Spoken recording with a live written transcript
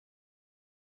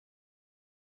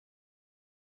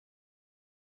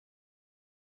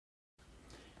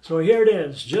So here it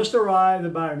is, just arrived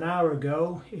about an hour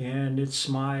ago, and it's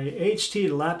my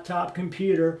HT laptop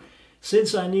computer.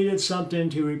 Since I needed something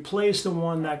to replace the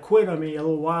one that quit on me a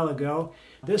little while ago,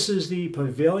 this is the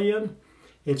Pavilion.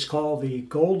 It's called the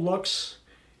Gold Luxe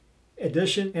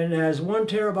edition, and it has 1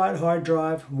 terabyte hard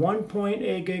drive,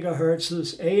 1.8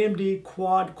 gigahertz AMD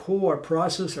quad-core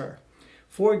processor,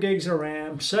 4 gigs of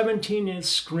RAM, 17-inch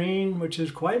screen, which is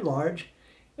quite large,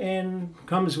 and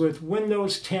comes with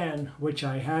Windows 10, which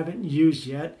I haven't used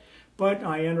yet, but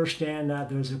I understand that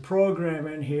there's a program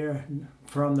in here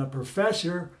from the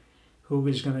professor who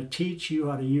is going to teach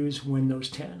you how to use Windows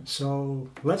 10. So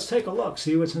let's take a look,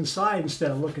 see what's inside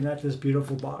instead of looking at this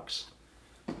beautiful box.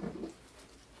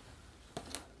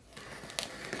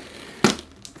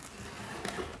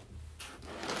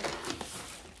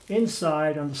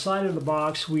 Inside, on the side of the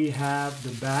box, we have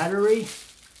the battery,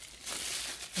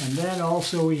 and then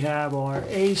also we have our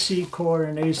AC cord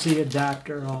and AC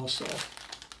adapter also.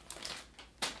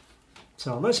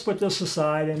 So let's put this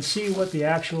aside and see what the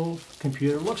actual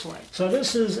computer looks like. So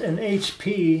this is an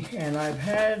HP, and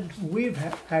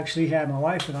actually had, my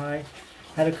wife and I,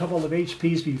 had a couple of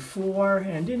HPs before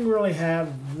and didn't really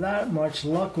have that much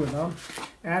luck with them.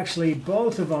 Actually,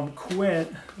 both of them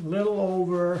quit a little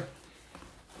over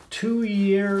 2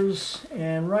 years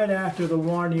and right after the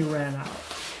warranty ran out.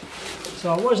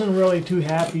 So I wasn't really too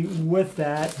happy with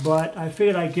that, but I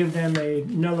figured I'd give them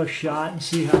another shot and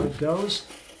see how it goes,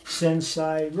 since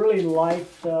I really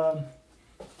liked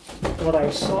what I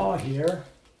saw here.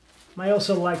 I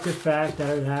also like the fact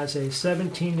that it has a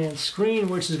 17-inch screen,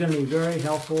 which is going to be very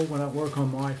helpful when I work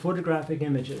on my photographic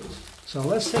images. So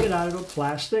let's take it out of the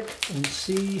plastic and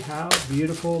see how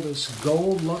beautiful this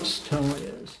Gold Luxe tone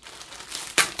is.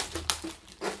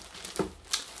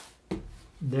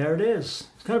 There it is.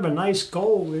 It's kind of a nice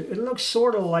gold. It looks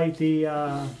sort of like the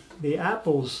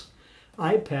Apple's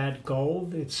iPad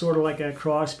gold. It's sort of like a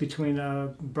cross between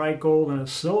a bright gold and a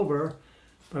silver,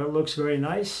 but it looks very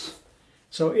nice.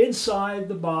 So inside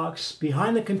the box,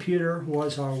 behind the computer,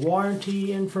 was our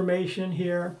warranty information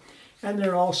here, and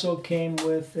there also came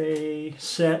with a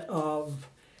set of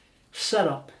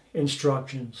setup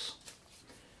instructions.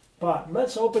 But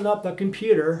let's open up the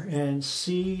computer and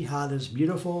see how this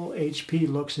beautiful HP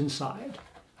looks inside.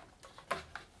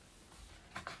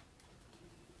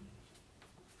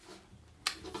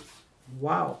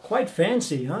 Wow, quite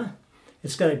fancy, huh?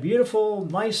 It's got a beautiful,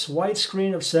 nice white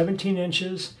screen of 17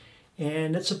 inches,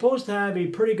 and it's supposed to have a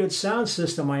pretty good sound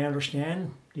system, I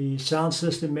understand. The sound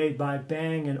system made by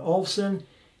Bang Olufsen,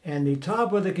 and the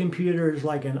top of the computer is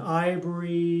like an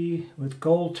ivory with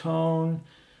gold tone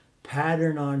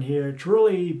pattern on here. It's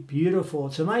really beautiful.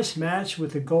 It's a nice match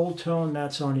with the gold tone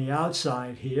that's on the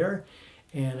outside here,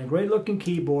 and a great looking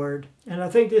keyboard. And I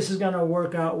think this is going to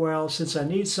work out well, since I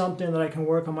need something that I can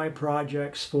work on my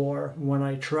projects for when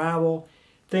I travel,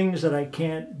 things that I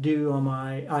can't do on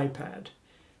my iPad.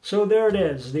 So there it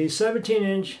is, the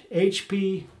 17-inch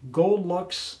HP Gold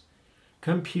Luxe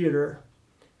computer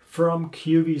from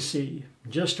QVC.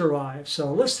 Just arrived.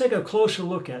 So let's take a closer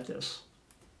look at this.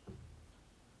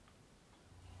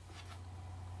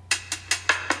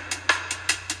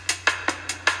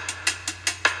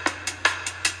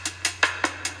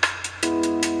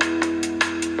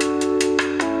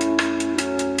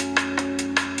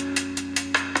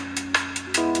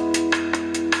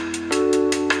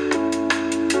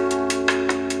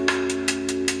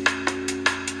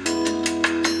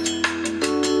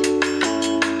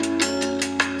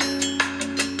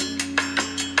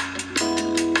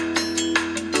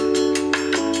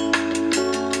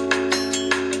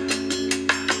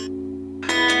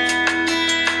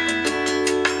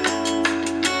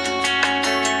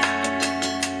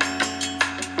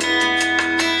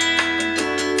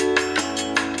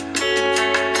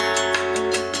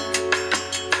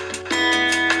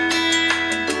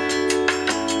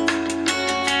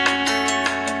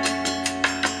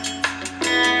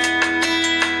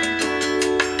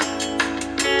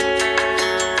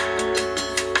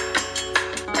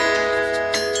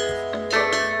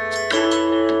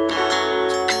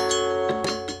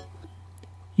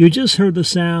 You just heard the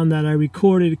sound that I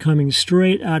recorded coming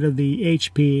straight out of the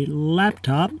HP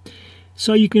laptop,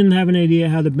 so you can have an idea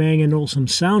how the Bang & Olufsen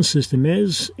sound system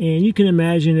is. And you can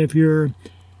imagine if you're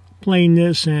playing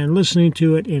this and listening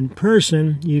to it in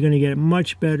person, you're going to get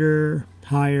much better,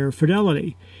 higher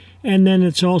fidelity. And then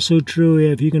it's also true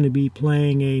if you're going to be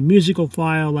playing a musical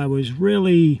file that was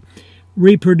really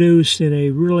reproduced in a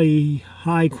really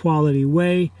high quality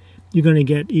way, you're going to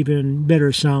get even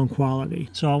better sound quality.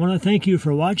 So I want to thank you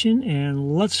for watching,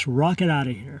 and let's rock it out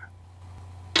of here.